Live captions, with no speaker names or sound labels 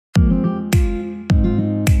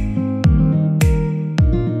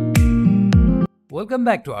Welcome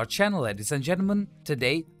back to our channel, ladies and gentlemen.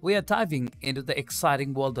 Today, we are diving into the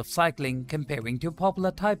exciting world of cycling, comparing two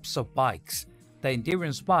popular types of bikes, the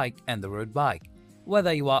endurance bike and the road bike.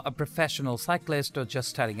 Whether you are a professional cyclist or just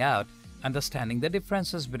starting out, understanding the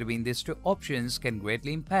differences between these two options can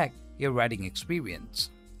greatly impact your riding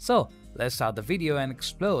experience. So, let's start the video and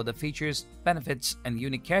explore the features, benefits, and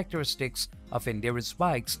unique characteristics of endurance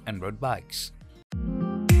bikes and road bikes.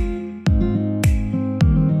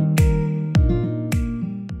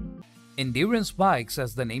 Endurance bikes,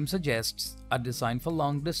 as the name suggests, are designed for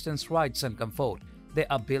long-distance rides and comfort. They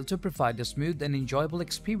are built to provide a smooth and enjoyable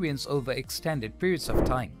experience over extended periods of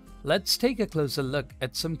time. Let's take a closer look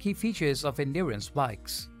at some key features of endurance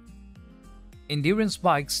bikes. Endurance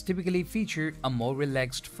bikes typically feature a more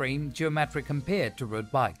relaxed frame geometry compared to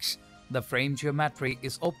road bikes. The frame geometry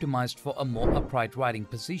is optimized for a more upright riding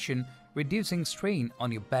position, reducing strain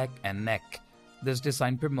on your back and neck. This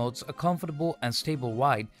design promotes a comfortable and stable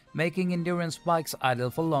ride, making endurance bikes ideal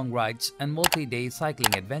for long rides and multi-day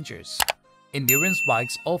cycling adventures. Endurance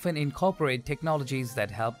bikes often incorporate technologies that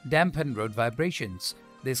help dampen road vibrations.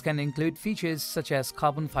 This can include features such as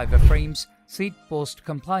carbon fiber frames, seat post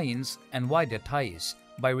compliance, and wider tires.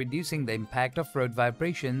 By reducing the impact of road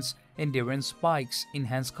vibrations, endurance bikes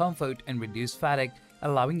enhance comfort and reduce fatigue,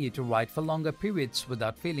 allowing you to ride for longer periods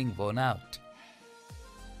without feeling worn out.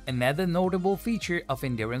 Another notable feature of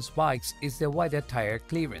endurance bikes is their wider tire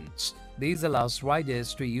clearance. This allows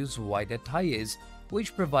riders to use wider tires,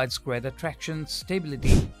 which provides greater traction,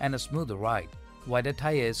 stability, and a smoother ride. Wider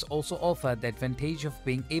tires also offer the advantage of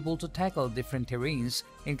being able to tackle different terrains,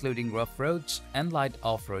 including rough roads and light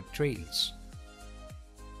off-road trails.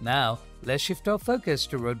 Now, let's shift our focus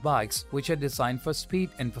to road bikes, which are designed for speed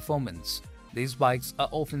and performance. These bikes are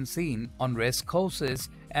often seen on race courses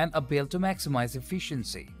and are built to maximize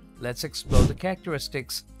efficiency. Let's explore the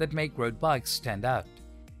characteristics that make road bikes stand out.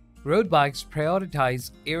 Road bikes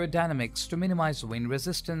prioritize aerodynamics to minimize wind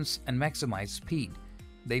resistance and maximize speed.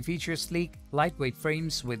 They feature sleek, lightweight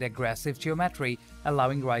frames with aggressive geometry,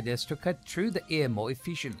 allowing riders to cut through the air more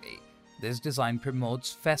efficiently. This design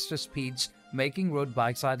promotes faster speeds, making road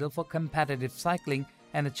bikes ideal for competitive cycling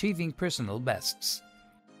and achieving personal bests.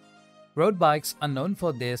 Road bikes are known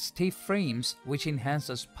for their stiff frames, which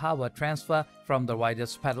enhances power transfer from the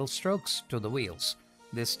rider's pedal strokes to the wheels.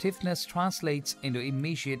 This stiffness translates into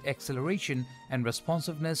immediate acceleration and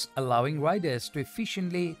responsiveness, allowing riders to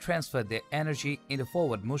efficiently transfer their energy into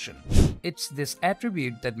forward motion. It's this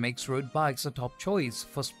attribute that makes road bikes a top choice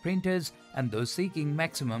for sprinters and those seeking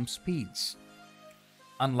maximum speeds.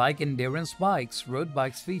 Unlike endurance bikes, road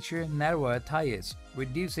bikes feature narrower tires,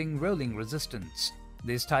 reducing rolling resistance.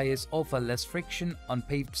 These tires offer less friction on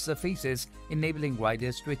paved surfaces, enabling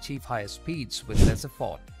riders to achieve higher speeds with less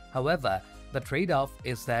effort. However, the trade-off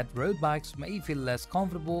is that road bikes may feel less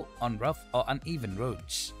comfortable on rough or uneven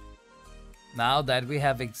roads. Now that we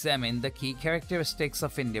have examined the key characteristics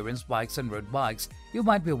of endurance bikes and road bikes, you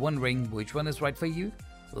might be wondering which one is right for you.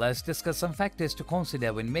 Let's discuss some factors to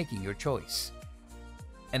consider when making your choice.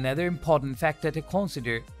 Another important factor to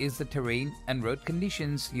consider is the terrain and road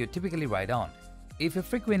conditions you typically ride on. If you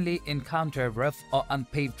frequently encounter rough or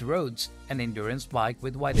unpaved roads, an endurance bike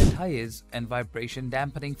with wider tires and vibration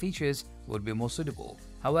dampening features would be more suitable.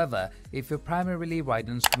 However, if you primarily ride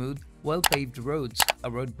on smooth, well-paved roads,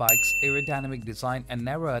 a road bike's aerodynamic design and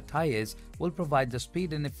narrower tires will provide the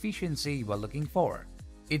speed and efficiency you are looking for.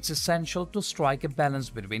 It's essential to strike a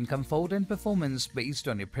balance between comfort and performance based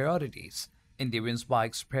on your priorities. Endurance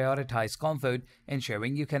bikes prioritize comfort,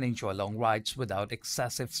 ensuring you can enjoy long rides without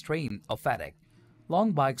excessive strain or fatigue.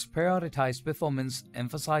 Long bikes prioritize performance,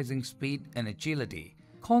 emphasizing speed and agility.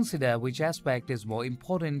 Consider which aspect is more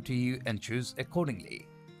important to you and choose accordingly.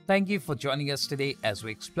 Thank you for joining us today as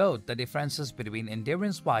we explored the differences between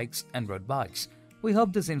endurance bikes and road bikes. We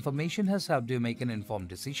hope this information has helped you make an informed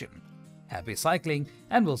decision. Happy cycling,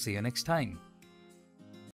 and we'll see you next time.